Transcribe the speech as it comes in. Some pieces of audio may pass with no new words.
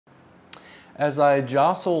As I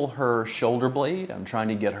jostle her shoulder blade, I'm trying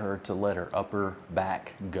to get her to let her upper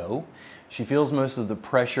back go. She feels most of the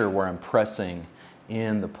pressure where I'm pressing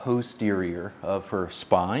in the posterior of her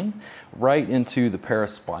spine, right into the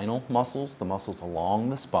paraspinal muscles, the muscles along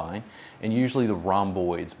the spine, and usually the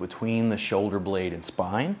rhomboids between the shoulder blade and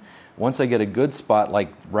spine. Once I get a good spot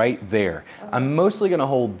like right there, I'm mostly going to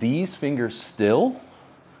hold these fingers still,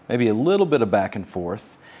 maybe a little bit of back and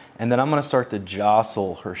forth, and then I'm going to start to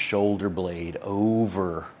jostle her shoulder blade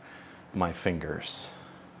over my fingers.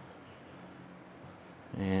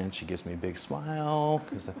 And she gives me a big smile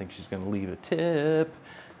because I think she's going to leave a tip,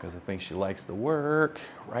 because I think she likes the work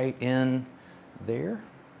right in there.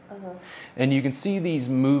 And you can see these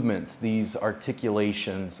movements, these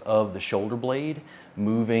articulations of the shoulder blade,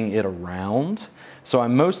 moving it around. So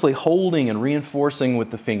I'm mostly holding and reinforcing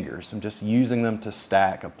with the fingers. I'm just using them to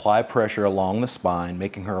stack, apply pressure along the spine,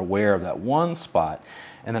 making her aware of that one spot.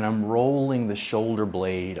 And then I'm rolling the shoulder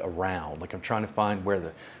blade around, like I'm trying to find where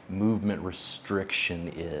the movement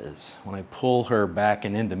restriction is. When I pull her back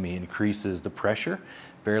and into me, it increases the pressure,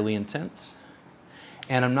 fairly intense.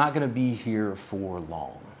 And I'm not going to be here for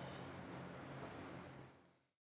long.